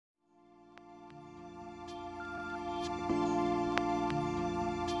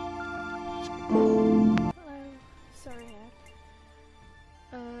Hello, sorry Hat.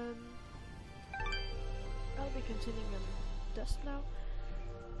 I'll be continuing on Dust now.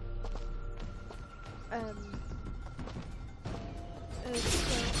 Just to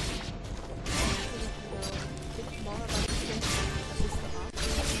let you know a bit more about the game, at least the art.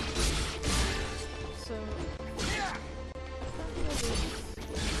 So,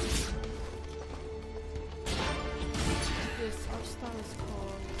 this art style is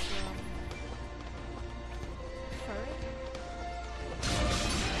called Xari,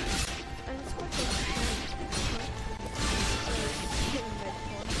 and it's quite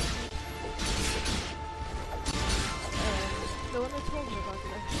the one that told me about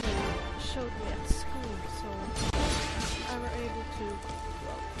it actually showed me at school, so I were able to,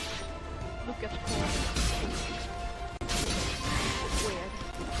 well, look at porn. Weird.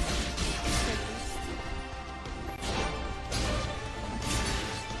 At least.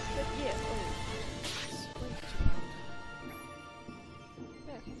 But yeah, wait.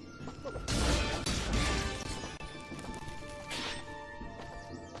 There. Look.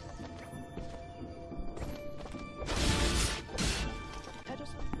 I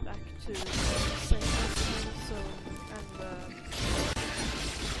just went back to say so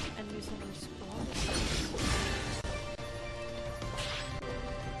and use some response.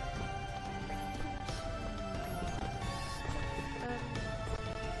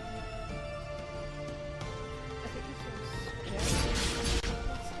 I think this was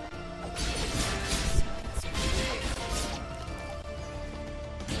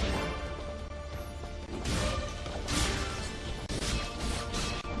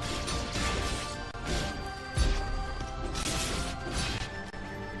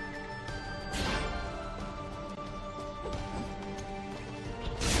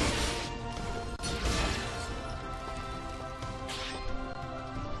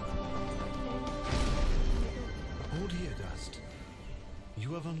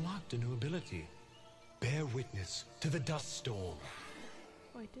You have unlocked a new ability. Bear witness to the dust storm.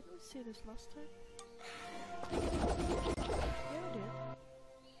 Wait, didn't we see this last time? Yeah, we did.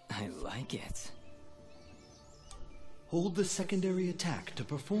 I like it. Hold the secondary attack to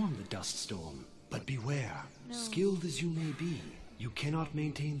perform the dust storm. But beware, No. skilled as you may be, you cannot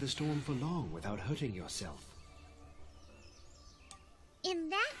maintain the storm for long without hurting yourself. In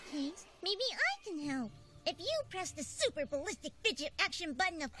that case, maybe I can help. If you press the super ballistic fidget action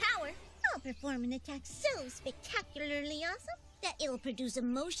button of power, I'll perform an attack so spectacularly awesome that it'll produce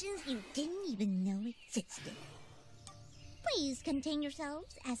emotions you didn't even know existed. Please contain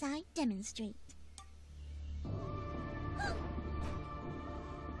yourselves as I demonstrate.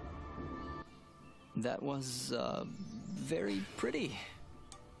 That was, very pretty.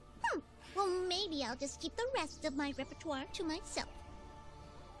 Well, maybe I'll just keep the rest of my repertoire to myself.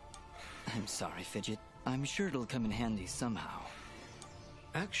 I'm sorry, Fidget. I'm sure it'll come in handy somehow.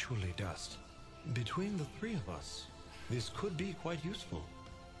 Actually, Dust, between the three of us, this could be quite useful.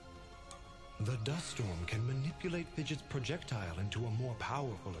 The dust storm can manipulate Fidget's projectile into a more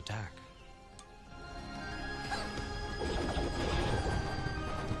powerful attack.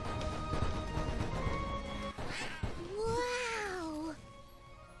 Wow!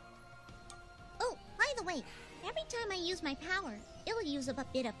 Oh, by the way, every time I use my power, it'll use up a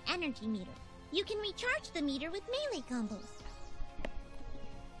bit of energy meter. You can recharge the meter with melee combos.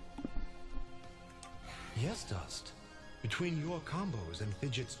 Yes, Dust. Between your combos and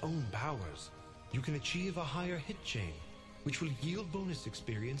Fidget's own powers, you can achieve a higher hit chain, which will yield bonus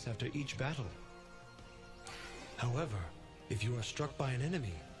experience after each battle. However, if you are struck by an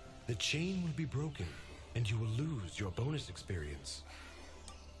enemy, the chain will be broken, and you will lose your bonus experience.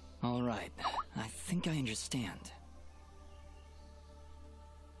 All right. I think I understand.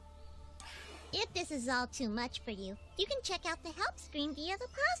 If this is all too much for you, you can check out the help screen via the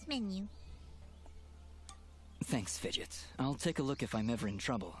pause menu. Thanks, Fidget. I'll take a look if I'm ever in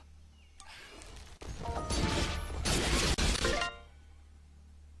trouble.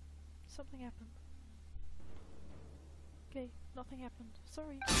 Something happened. Okay, nothing happened.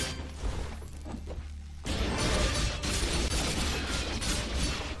 Sorry.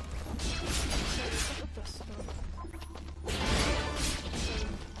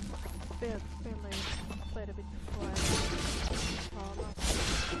 Barely played a bit before I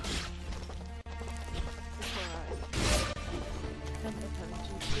ended up having to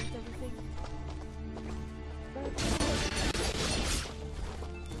delete everything.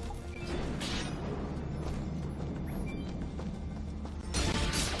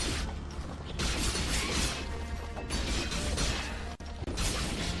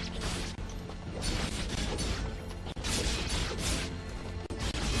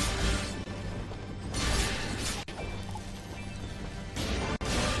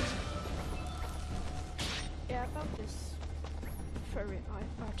 very nice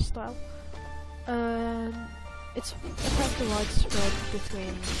art style. It's apparently widespread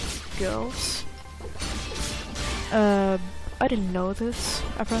between girls. I didn't know this,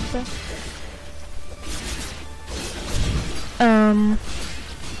 apparently. And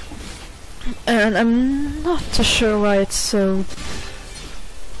I'm not too sure why it's so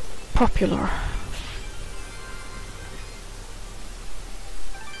popular.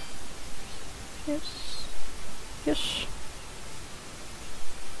 Yes. Yes.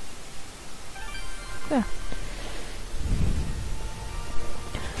 Yeah.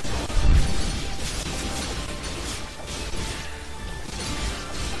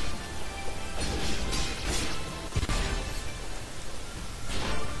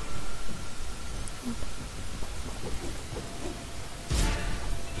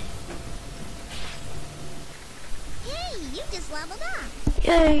 Leveled up.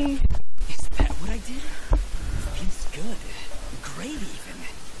 Yay! Is that what I did? Feels good. Great even.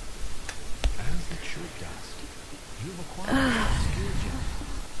 As it should, Dust. You've acquired a skill gem.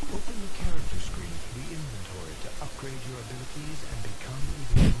 Open the character screen for the inventory to upgrade your abilities and become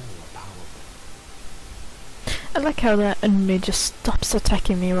even more powerful. I like how the enemy just stops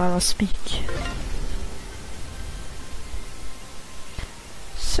attacking me while I speak.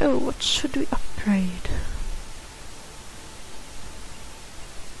 So, what should we upgrade?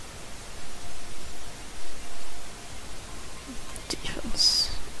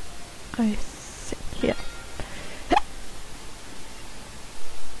 Defense. I think, yeah.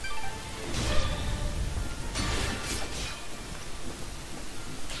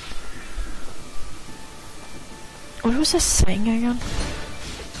 What was I saying again?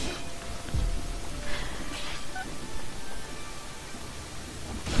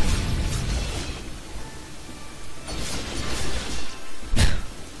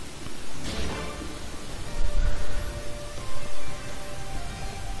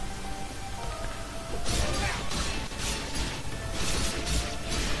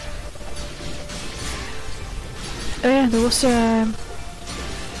 Oh yeah, there was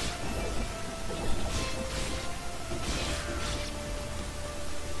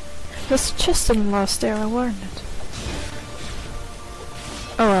there's a chest in the last area, weren't it?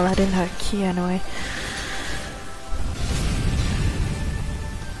 Oh well, I didn't have a key anyway.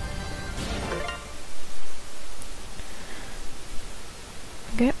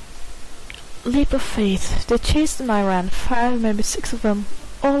 Okay. Leap of faith. They chased and I ran. 5, maybe 6 of them,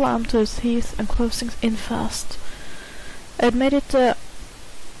 all armed to the teeth and closing in fast. I had made it to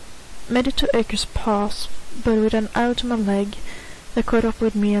Acre's Pass, but with an arrow to my leg, they caught up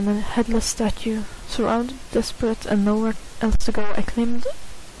with me and a headless statue. Surrounded, desperate, and nowhere else to go, I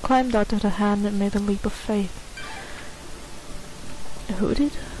climbed out of the hand and made a leap of faith. Who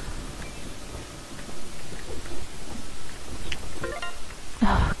did?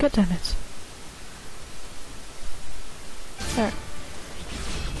 Oh, god damn it. There.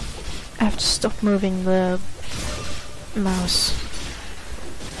 I have to stop moving the mouse.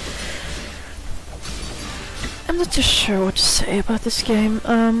 I'm not too sure what to say about this game.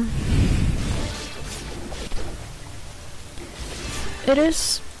 It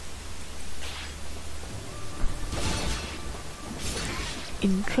is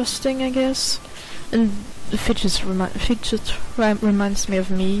interesting, I guess, and the fidget reminds me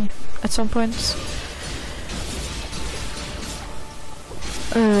of me at some points.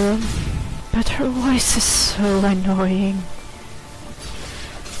 But her voice is so annoying.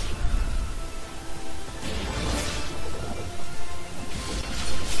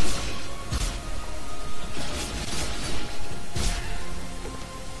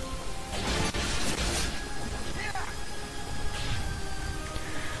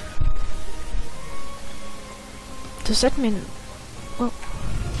 Does that mean... well...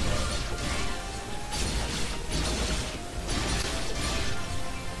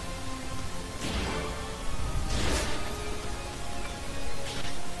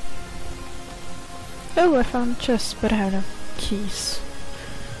 oh, I found a chest, but I have no keys.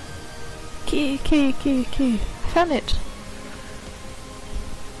 Key. Found it!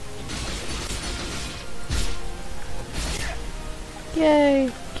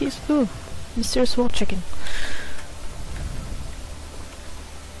 Yay! Keys. Ooh, mysterious wall chicken.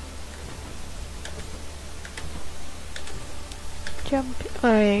 Jump.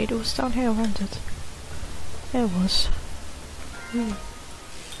 Oh, wait, it was down here, wasn't it? There it was. Ooh.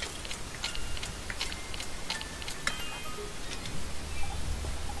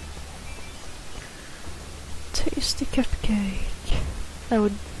 Tasty cupcake. I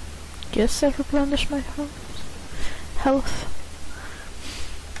would guess I've replenished my health.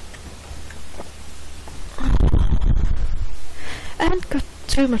 I haven't got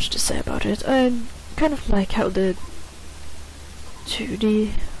too much to say about it. I kind of like how the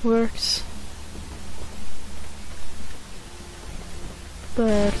 2D works.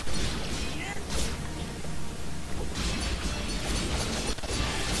 But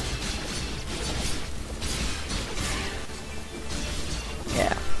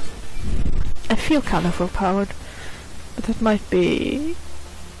yeah, I feel kind of overpowered, but that might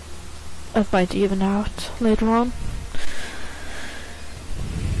even out later on.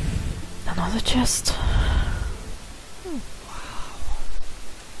 Another chest. Wow.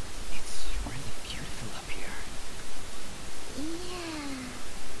 It's really beautiful up here. Yeah.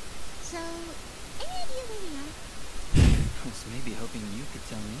 So, any idea where we are? I was maybe hoping you could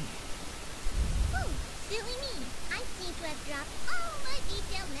tell me. Oh, silly me. I seem to have dropped all my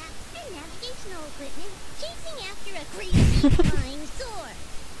detailed maps and navigational equipment chasing after a crazy flying sword.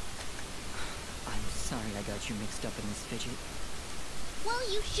 I'm sorry I got you mixed up in this, Fidget. Well,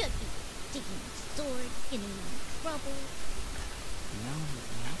 you should be. Taking my sword, getting in trouble. No,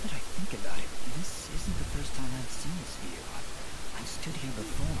 now that I think about it, this isn't the first time I've seen this view. I've stood here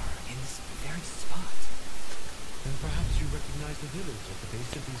before, in this very spot. Then perhaps you recognize the village at the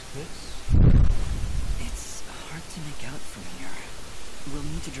base of these cliffs? It's hard to make out from here. We'll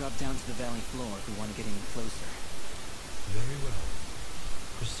need to drop down to the valley floor if we want to get any closer. Very well.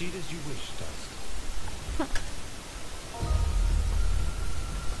 Proceed as you wish, Dusk.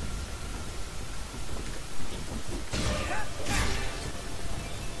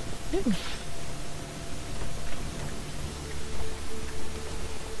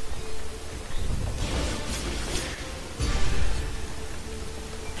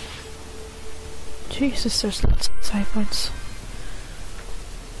 Jesus, there's lots of side points.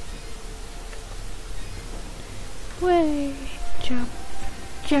 Way, jump,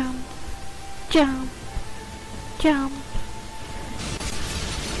 jump, jump, jump.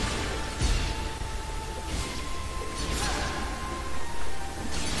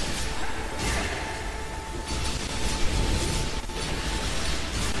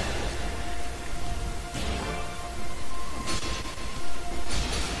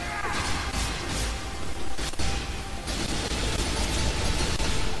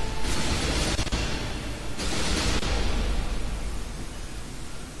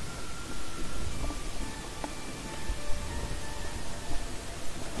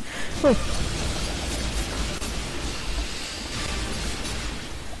 Oh.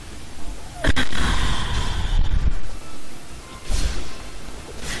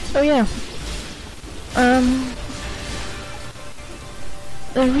 Oh yeah.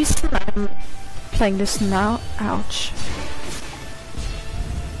 The reason I'm playing this now, ouch.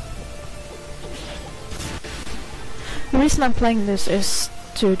 The reason I'm playing this is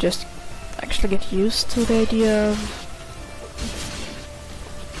to just actually get used to the idea of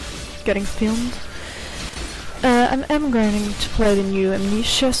getting filmed. I'm going to play the new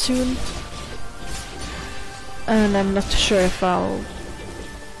Amnesia soon, and I'm not sure if I'll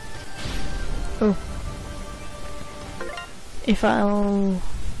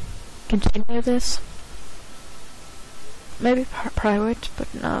continue this. Maybe private,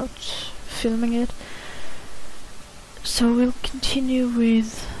 but not filming it. So we'll continue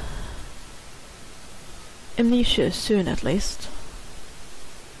with Amnesia soon, at least.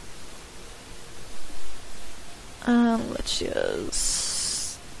 Let's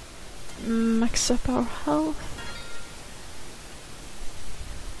just max up our health.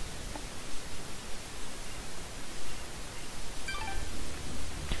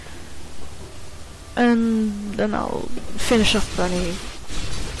 And then I'll finish up when we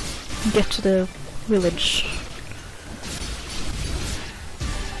get to the village.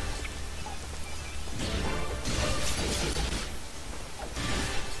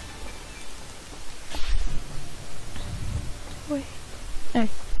 Wait. Hey.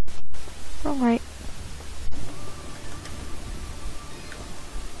 Wrong way.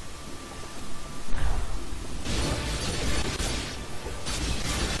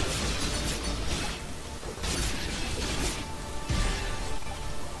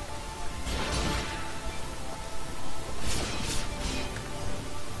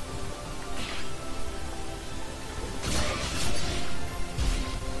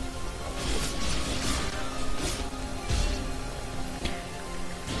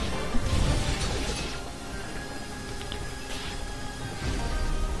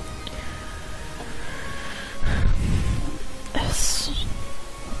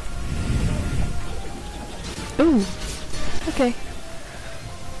 Ooh, okay.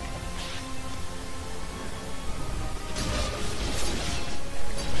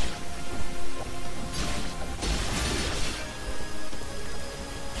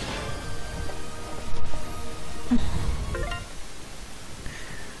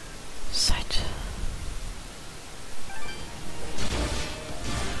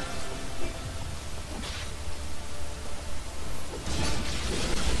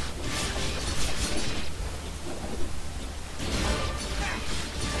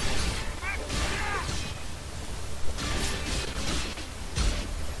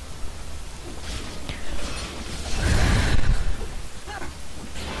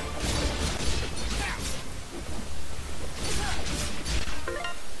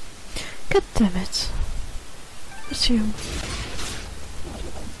 God damn it. Resume.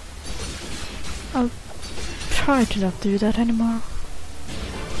 I'll try to not do that anymore.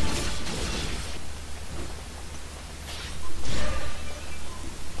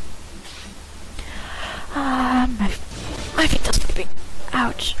 My feet are sleeping.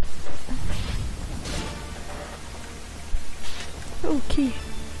 Ouch. Okay.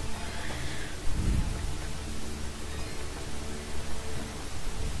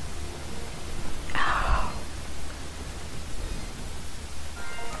 Ow.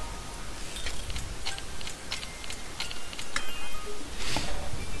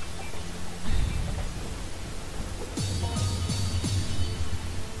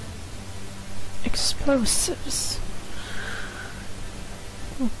 Explosives.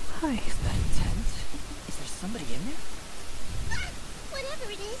 Oh, hi. Is that a tent? Is there somebody in there? Whatever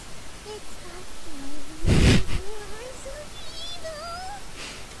it is, it's got flowers of evil.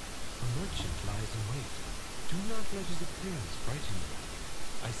 A merchant lies in wait. Do not let his appearance frighten you.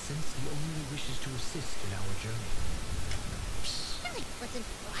 I sense he only wishes to assist in our journey. I wasn't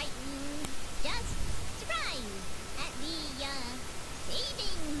frightened, just surprised at the,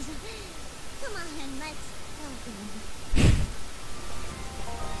 savings. Come on, let's help him.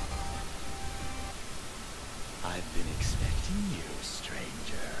 I've been expecting you,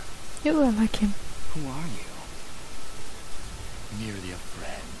 stranger. You are like him. Who are you? Merely a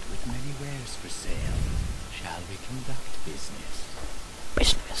friend with many wares for sale. Shall we conduct business?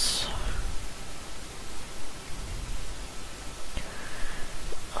 Business.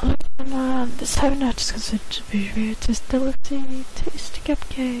 Oh man, this have not is considered to be very tasty, tasty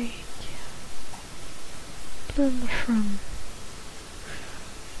cupcake. Blue mushroom.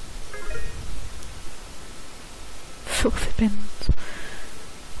 Filthy bins.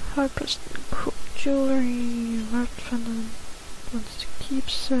 Hard-pressed jewelry, art pendant, wants to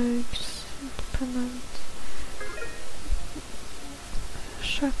keepsakes, independent.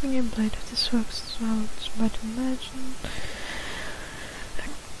 Sharpening a blade of this works as well as you might imagine.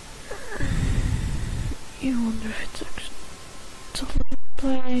 You wonder if it's actually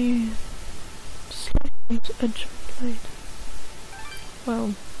blade. Slightly to edge of blade.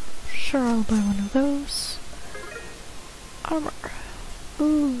 Well, sure, I'll buy one of those. Armor.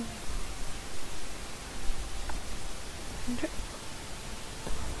 Ooh. Okay.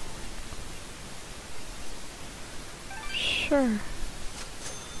 Sure.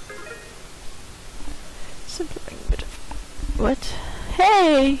 Something bit of... What?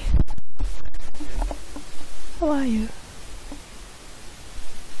 Hey! How are you?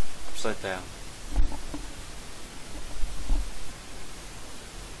 Upside down.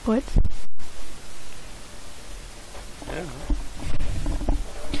 What? Yeah.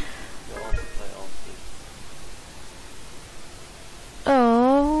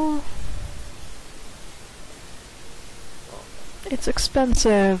 Oh. It's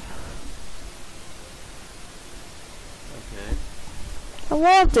expensive. Okay. I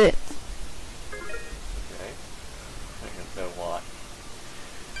want it. Okay. I can know why.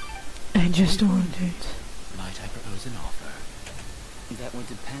 I just want it. Might I propose an offer? That would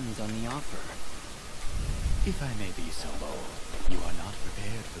depend on the offer. If I may be so bold, you are not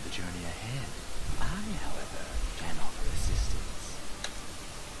prepared for the journey ahead. I, however, can offer assistance.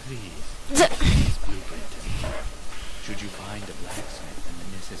 Please, this blueprint to me. Should you find a blacksmith and the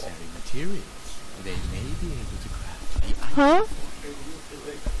necessary materials, they may be able to craft the item Huh? for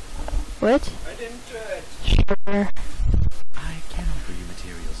you. What? I didn't do it. Sure. I can offer you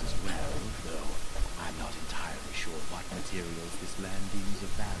materials as well, though I'm not entirely sure what materials this land deems of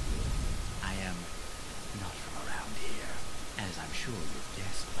value. I am not from around here, as I'm sure you've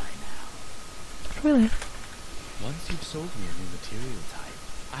guessed by now. Really? Once you've sold me a new material type,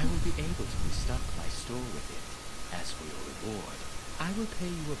 I will be able to restock my store with it. As for your reward, I will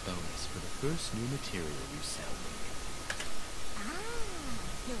pay you a bonus for the first new material you sell me.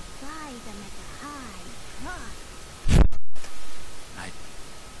 You'll buy them at a high price.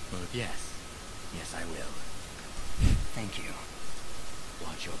 Well, yes. Yes, I will. Thank you.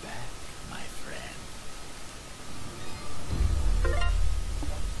 Watch your back, my friend.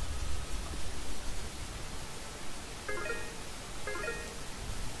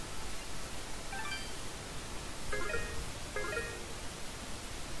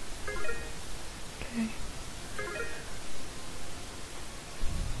 Okay.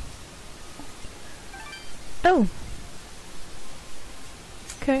 Oh.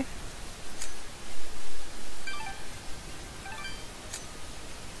 Okay.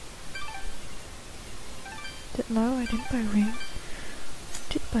 No, I didn't buy a ring. I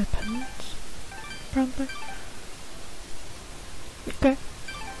did buy pants. Probably. Okay.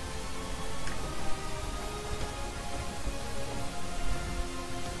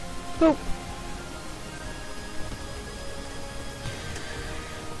 Oh.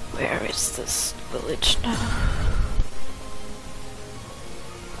 Where is this village now?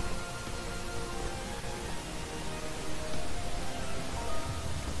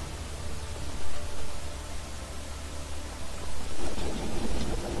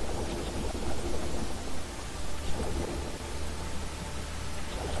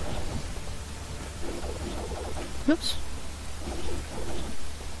 Oops.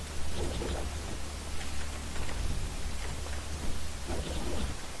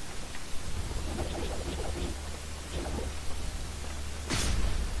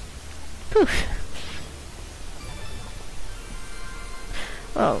 Poof.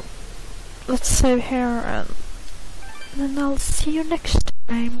 Well, let's save here and then I'll see you next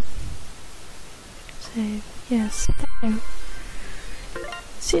time. Save, yes, thank you.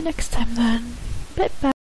 See you next time then. Bye bye.